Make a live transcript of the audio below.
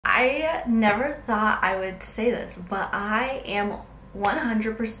I never thought I would say this, but I am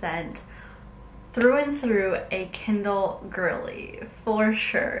 100% through and through a Kindle girly, for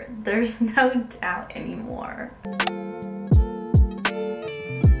sure. There's no doubt anymore.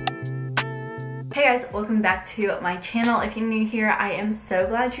 Hey guys, welcome back to my channel. If you're new here, I am so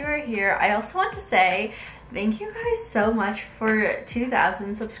glad you are here. I also want to say thank you guys so much for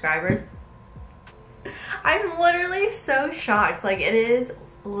 2,000 subscribers. I'm literally so shocked. Like, it is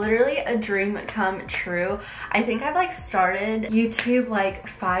literally a dream come true. I think I've like started YouTube like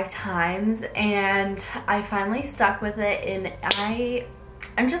 5 times and I finally stuck with it, and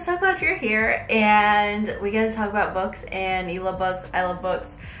I'm just so glad you're here and we get to talk about books, and you love books, I love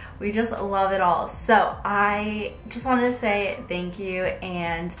books. We just love it all. So I just wanted to say thank you,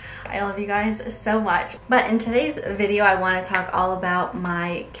 and I love you guys so much. But in today's video, I want to talk all about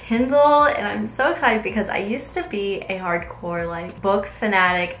my Kindle, and I'm so excited because I used to be a hardcore like book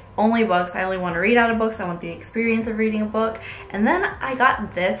fanatic. Only books. I only want to read out of books. I want the experience of reading a book. And then I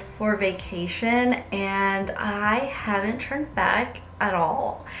got this for vacation and I haven't turned back at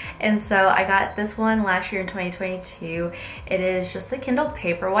all. And so I got this one last year in 2022. It is just the Kindle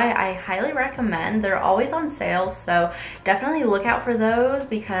Paperwhite. I highly recommend. They're always on sale, so definitely look out for those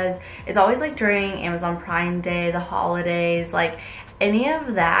because it's always like during Amazon Prime Day, the holidays, like any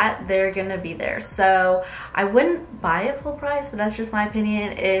of that, they're gonna be there. So I wouldn't buy it full price, but that's just my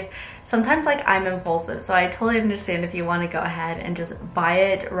opinion. If sometimes like I'm impulsive, so I totally understand if you want to go ahead and just buy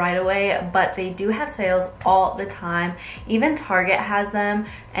it right away, but they do have sales all the time. Even Target has them,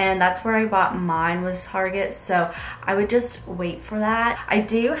 and that's where I bought mine, was Target. So I would just wait for that. I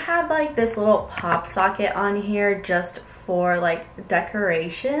do have like this little pop socket on here just for like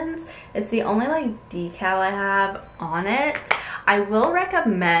decorations. It's the only like decal I have on it. I will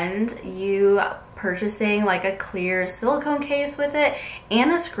recommend you purchasing like a clear silicone case with it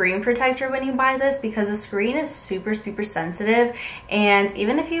and a screen protector when you buy this, because the screen is super sensitive, and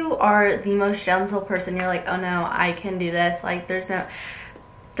even if you are the most gentle person, you're like, oh no, I can do this, like there's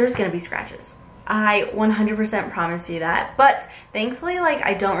gonna be scratches. I 100% promise you that. But thankfully, like,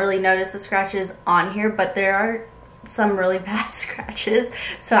 I don't really notice the scratches on here, but there are some really bad scratches,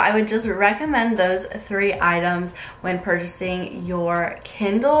 so I would just recommend those 3 items when purchasing your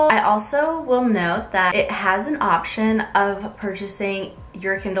Kindle. I also will note that it has an option of purchasing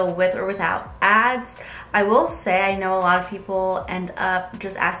your Kindle with or without ads. I will say I know a lot of people end up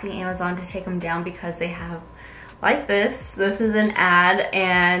just asking Amazon to take them down because they have like this is an ad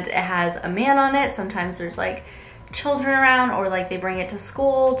and it has a man on it. Sometimes there's like children around, or like they bring it to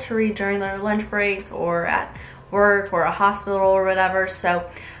school to read during their lunch breaks or at work or a hospital or whatever. So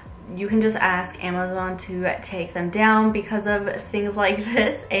you can just ask Amazon to take them down because of things like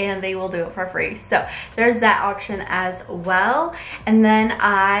this, and they will do it for free. So there's that option as well. And then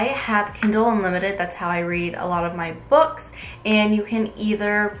I have Kindle Unlimited. That's how I read a lot of my books, and you can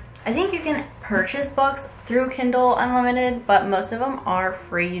either, I think you can purchase books through Kindle Unlimited, but most of them are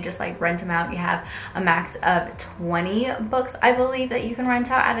free. You just like rent them out. You have a max of 20 books, I believe, that you can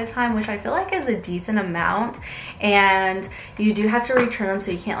rent out at a time, which I feel like is a decent amount. And you do have to return them,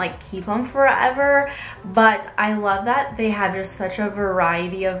 so you can't like keep them forever. But I love that they have just such a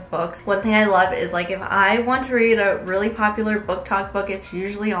variety of books. One thing I love is like if I want to read a really popular book talk book, it's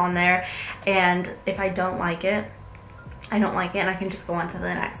usually on there. And if I don't like it, I don't like it, and I can just go on to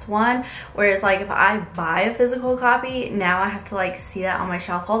the next one. Whereas like if I buy a physical copy, now I have to like see that on my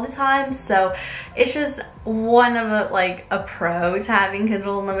shelf all the time. So it's just one of a pro to having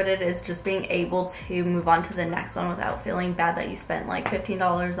Kindle Unlimited, is just being able to move on to the next one without feeling bad that you spent like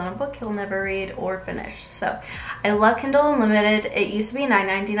 $15 on a book you'll never read or finish. So I love Kindle Unlimited. It used to be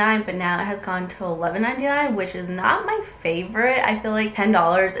 $9.99, but now it has gone to $11.99, which is not my favorite. I feel like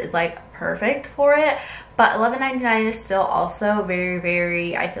 $10 is like perfect for it, but $11.99 is still also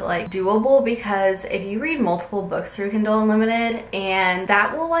very, I feel like, doable, because if you read multiple books through Kindle Unlimited, and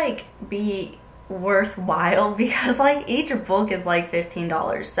that will like be worthwhile because like each book is like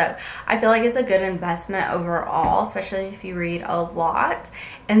 $15. So I feel like it's a good investment overall, especially if you read a lot.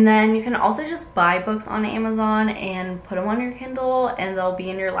 And then you can also just buy books on Amazon and put them on your Kindle, and they'll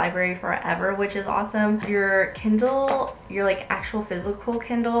be in your library forever, which is awesome. Your Kindle, your like actual physical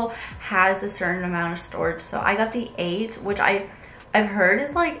Kindle, has a certain amount of storage. So I got the 8, which I've heard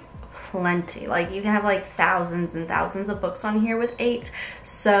is like plenty. Like you can have like thousands and thousands of books on here with 8.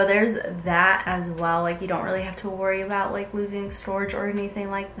 So there's that as well. Like you don't really have to worry about like losing storage or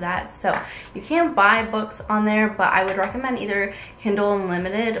anything like that. So you can buy books on there, but I would recommend either Kindle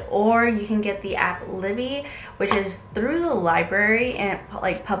Unlimited, or you can get the app Libby, which is through the library and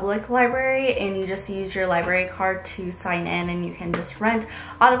like public library, and you just use your library card to sign in, and you can just rent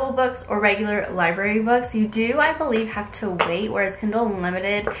Audible books or regular library books. You do, I believe, have to wait, whereas Kindle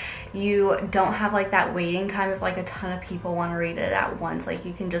Unlimited, you don't have like that waiting time if like a ton of people want to read it at once. Like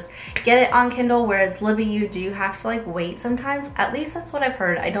you can just get it on Kindle, whereas Libby, you do have to like wait sometimes. At least that's what I've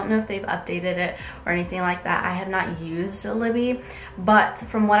heard. I don't know if they've updated it or anything like that. I have not used Libby, but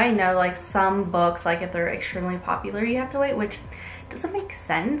from what I know, like some books, like if they're extremely popular, you have to wait, which doesn't make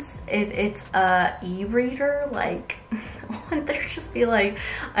sense. If it's a e-reader, like wouldn't there just be like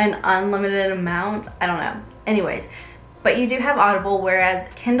an unlimited amount? I don't know. Anyways, but you do have Audible, whereas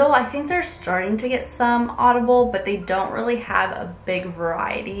Kindle, I think they're starting to get some Audible, but they don't really have a big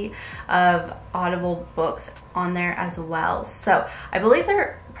variety of Audible books on there as well. So I believe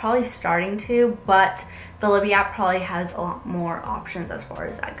they're probably starting to, but the Libby app probably has a lot more options as far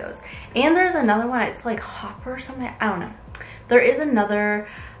as that goes. And there's another one, it's like Hopper or something, I don't know. There is another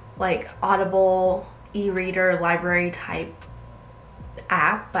like Audible e-reader library type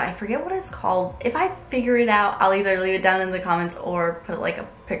app, but I forget what it's called. If I figure it out, I'll either leave it down in the comments or put like a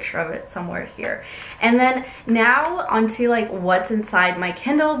picture of it somewhere here. And then now onto like what's inside my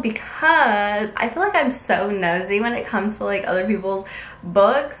Kindle, because I feel like I'm so nosy when it comes to like other people's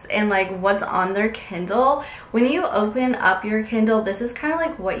books and like what's on their Kindle. When you open up your Kindle, this is kind of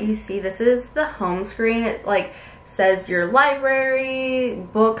like what you see. This is the home screen. It like says your library,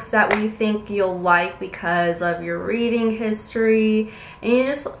 books that we think you'll like because of your reading history, and you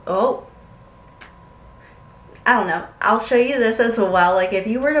just, oh, I don't know. I'll show you this as well. Like if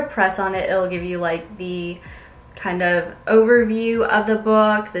you were to press on it, it'll give you like the kind of overview of the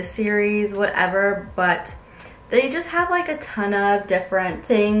book, the series, whatever, but they just have like a ton of different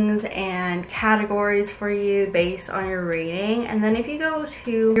things and categories for you based on your reading. And then if you go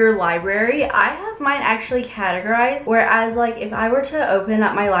to your library, I have mine actually categorized, whereas like if I were to open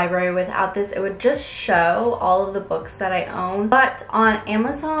up my library without this, it would just show all of the books that I own. But on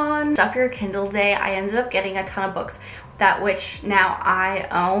Amazon Stuff Your Kindle Day, I ended up getting a ton of books that which now I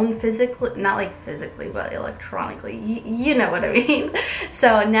own physically, not like physically, but electronically, you know what I mean.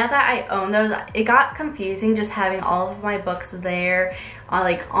 So now that I own those, it got confusing just having all of my books there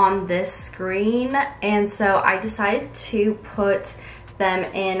like on this screen, and so I decided to put them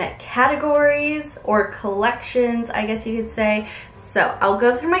in categories or collections, I guess you could say. So I'll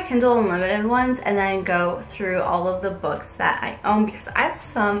go through my Kindle Unlimited ones and then go through all of the books that I own, because I have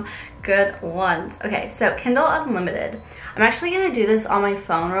some good ones. Okay, so Kindle Unlimited. I'm actually gonna do this on my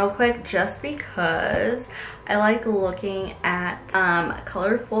phone real quick just because I like looking at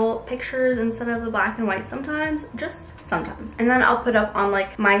colorful pictures instead of the black and white sometimes, just sometimes. And then I'll put up on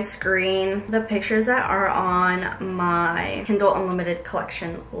like my screen the pictures that are on my Kindle Unlimited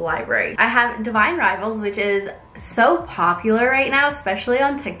collection library. I have Divine Rivals, which is so popular right now, especially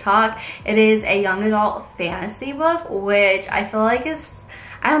on TikTok. It is a young adult fantasy book, which I feel like is,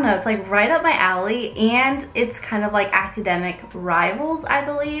 I don't know, it's like right up my alley, and it's kind of like academic rivals, I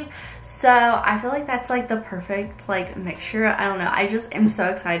believe. So I feel like that's like the perfect like mixture. I don't know, I just am so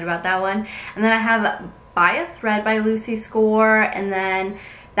excited about that one. And then I have By a Thread by Lucy Score, and then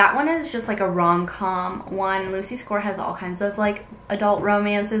that one is just like a rom-com one. Lucy Score has all kinds of like adult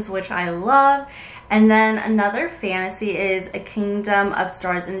romances, which I love. And then another fantasy is A Kingdom of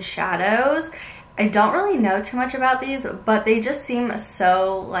Stars and Shadows. I don't really know too much about these, but they just seem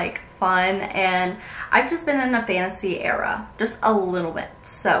so like fun, and I've just been in a fantasy era, just a little bit.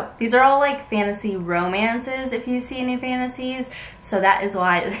 So these are all like fantasy romances, if you see any fantasies, so that is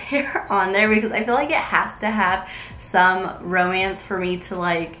why they're on there, because I feel like it has to have some romance for me to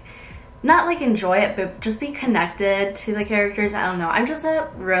like, not like enjoy it, but just be connected to the characters. I don't know, I'm just a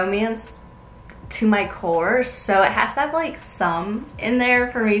romance to my core, so it has to have like some in there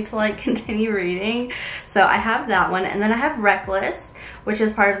for me to like continue reading. So I have that one, and then I have Reckless, which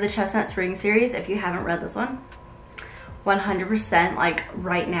is part of the Chestnut Spring series. If you haven't read this one, 100% like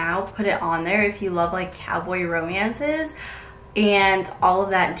right now put it on there if you love like cowboy romances and all of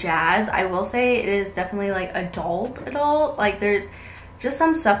that jazz. I will say it is definitely like adult, like there's just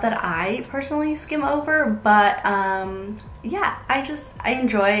some stuff that I personally skim over, but yeah, I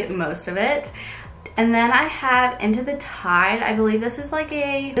enjoy most of it. And then I have Into the Tide. I believe this is like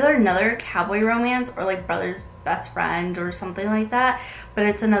either another cowboy romance or like Brother's Best Friend or something like that, but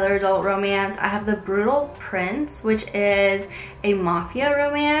it's another adult romance. I have The Brutal Prince, which is a mafia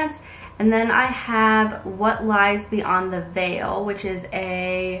romance, And then I have What Lies Beyond the Veil, which is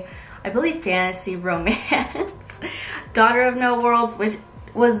a, I believe, fantasy romance. Daughter of No Worlds, which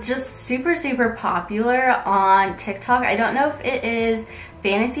was just super, super popular on TikTok. I don't know if it is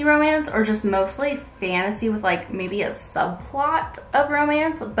fantasy romance or just mostly fantasy with like maybe a subplot of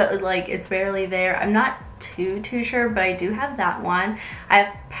romance, but like it's barely there. I'm not too sure, but I do have that one. I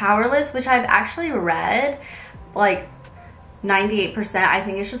have Powerless, which I've actually read like 98%. I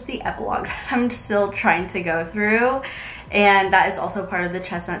think it's just the epilogue that I'm still trying to go through, and that is also part of the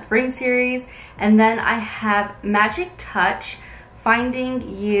Chestnut Spring series. And then I have Magic Touch,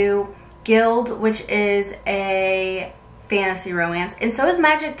 Finding You Guild, which is a fantasy romance, and so is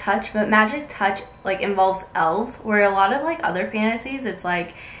Magic Touch, but Magic Touch like involves elves, where a lot of like other fantasies it's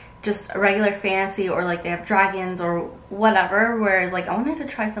like just a regular fantasy, or like they have dragons or whatever, whereas like I wanted to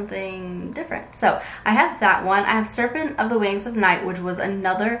try something different. So I have that one. I have Serpent of the Wings of Night, which was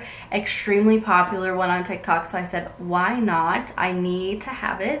another extremely popular one on TikTok, so I said, why not? I need to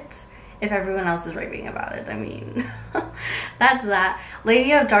have it if everyone else is raving about it. I mean, that's that.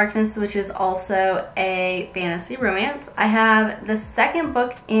 Lady of Darkness, which is also a fantasy romance. I have the second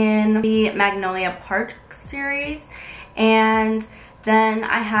book in the Magnolia Park series, and then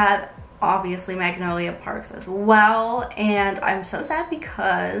I have obviously Magnolia Parks as well, and I'm so sad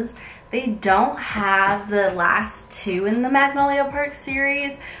because they don't have the last two in the Magnolia Park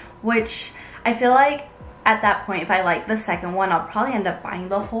series, which I feel like at that point, if I like the second one, I'll probably end up buying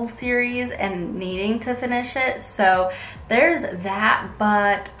the whole series and needing to finish it. So there's that,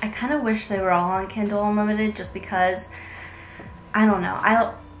 but I kind of wish they were all on Kindle Unlimited just because, I don't know,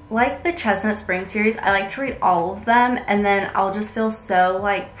 I like the Chestnut Spring series. I like to read all of them, and then I'll just feel so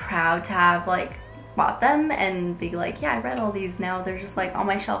like proud to have like bought them and be like, yeah, I read all these now. They're just like on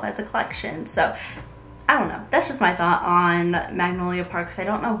my shelf as a collection. So I don't know. That's just my thought on Magnolia Park, because I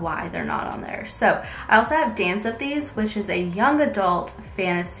don't know why they're not on there. So I also have Dance of Thieves, which is a young adult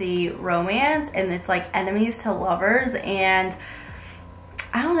fantasy romance, and it's like enemies to lovers. And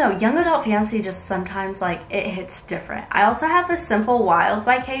I don't know, young adult fantasy just sometimes like it hits different. I also have The Simple Wilds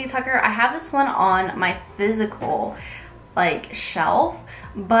by Katie Tucker. I have this one on my physical like shelf,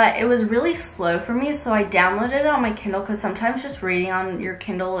 but it was really slow for me, so I downloaded it on my Kindle, because sometimes just reading on your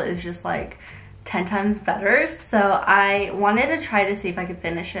Kindle is just like 10 times better. So I wanted to try to see if I could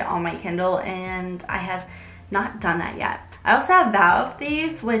finish it on my Kindle, and I have not done that yet. I also have Vow of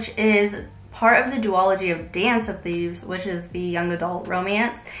Thieves, which is part of the duology of Dance of Thieves, which is the young adult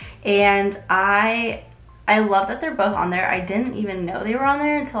romance, and I love that they're both on there. I didn't even know they were on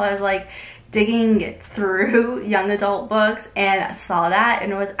there until I was like digging through young adult books and saw that,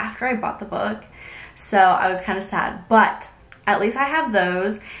 and it was after I bought the book, so I was kind of sad, but at least I have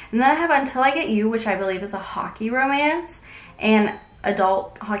those. And then I have Until I Get You, which I believe is a hockey romance and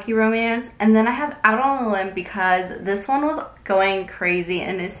adult hockey romance. And then I have Out on a Limb, because this one was going crazy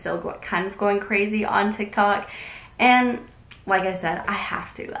and is still kind of going crazy on TikTok. And like I said, I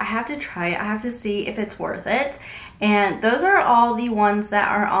have to try it. I have to see if it's worth it. And those are all the ones that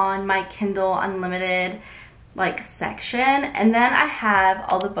are on my Kindle Unlimited like section. And then I have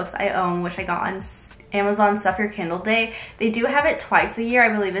all the books I own, which I got on Amazon Stuff Your Kindle Day. They do have it twice a year.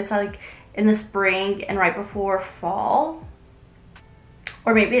 I believe it's like in the spring and right before fall,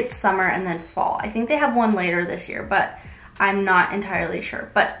 or maybe it's summer and then fall. I think they have one later this year, but I'm not entirely sure.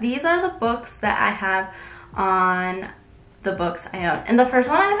 But these are the books that I have on the books I own. And the first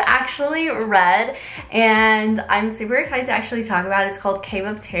one I've actually read, and I'm super excited to actually talk about it. It's called Cave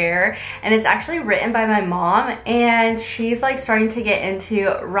of Terror, and it's actually written by my mom, and she's like starting to get into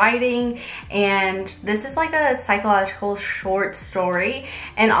writing, and this is like a psychological short story.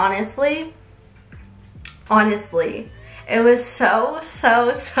 And honestly, it was so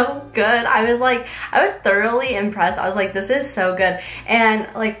good. I was thoroughly impressed. I was like, this is so good.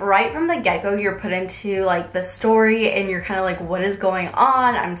 And like right from the get-go, you're put into like the story, and you're kind of like, what is going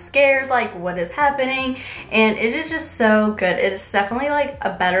on? I'm scared, like what is happening? And it is just so good. It is definitely like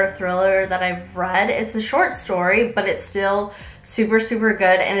a better thriller that I've read. It's a short story, but it's still super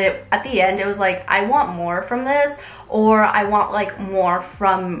good. And at the end, it was like, I want more from this, or I want like more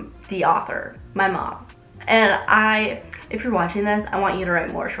from the author, my mom. And if you're watching this, I want you to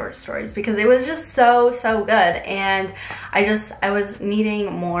write more short stories, because it was just so good, and I was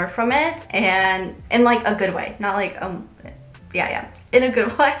needing more from it, and in like a good way, not like in a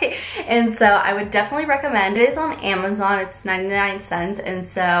good way. And so I would definitely recommend it. It's on Amazon. It's 99 cents, and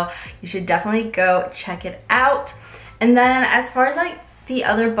so you should definitely go check it out. And then as far as like the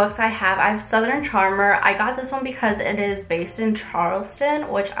other books I have Southern Charmer. I got this one because it is based in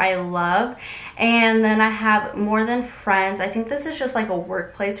Charleston, which I love. And then I have More Than Friends. I think this is just like a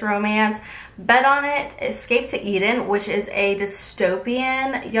workplace romance. Bet on It, Escape to Eden, which is a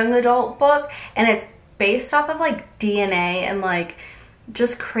dystopian young adult book. And it's based off of like DNA and like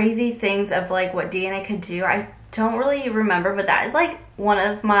just crazy things of like what DNA could do. I don't really remember, but that is like one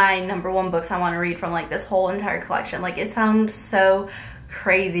of my #1 books I want to read from like this whole entire collection. Like, it sounds so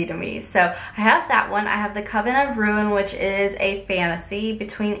crazy to me. So I have that one. I have The Coven of Ruin, which is a fantasy.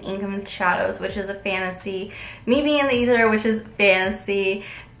 Between Ink and Shadows, which is a fantasy. Me Being the Ether, which is fantasy.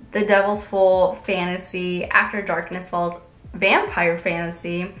 The Devil's Fool, fantasy. After Darkness Falls, vampire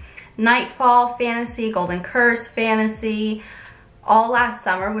fantasy. Nightfall, fantasy. Golden Curse, fantasy. All Last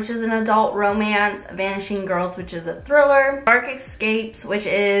Summer, which is an adult romance. Vanishing Girls, which is a thriller. Dark Escapes, which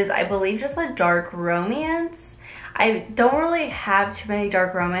is, I believe, just a dark romance. I don't really have too many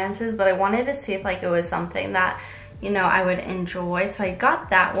dark romances, but I wanted to see if like it was something that, you know, I would enjoy. So I got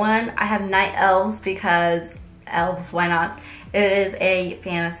that one. I have Night Elves because elves, why not? It is a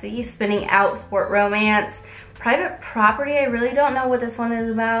fantasy. Spinning Out, sport romance. Private Property, I really don't know what this one is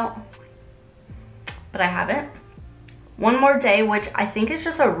about, but I have it. One More Day, which I think is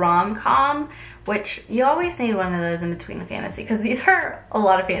just a rom-com, which you always need one of those in between the fantasy because these are a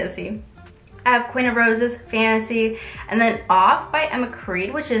lot of fantasy. I have Queen of Roses, fantasy, and then Off by Emma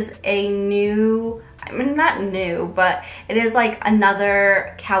Creed, which is a new, I mean not new, but it is like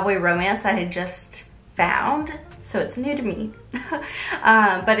another cowboy romance that I just found, so it's new to me.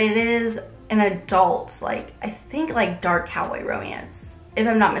 But it is an adult, like I think like dark cowboy romance, if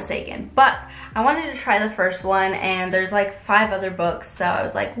I'm not mistaken. But I wanted to try the first one, and there's like 5 other books, so I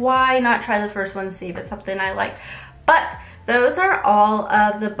was like, why not try the first one, see if it's something I like. But those are all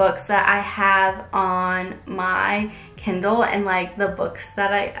of the books that I have on my Kindle and like the books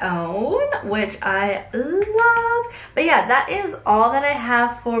that I own, which I love. But yeah, that is all that I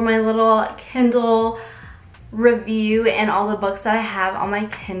have for my little Kindle review and all the books that I have on my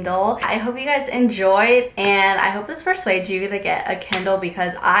Kindle. I hope you guys enjoyed, and I hope this persuades you to get a Kindle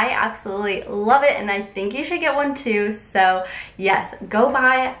because I absolutely love it, and I think you should get one too. So yes, go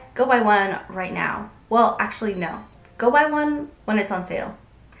buy one right now. Well, actually no, go buy one when it's on sale.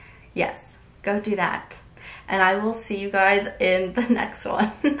 Yes, go do that, and I will see you guys in the next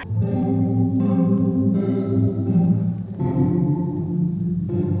one.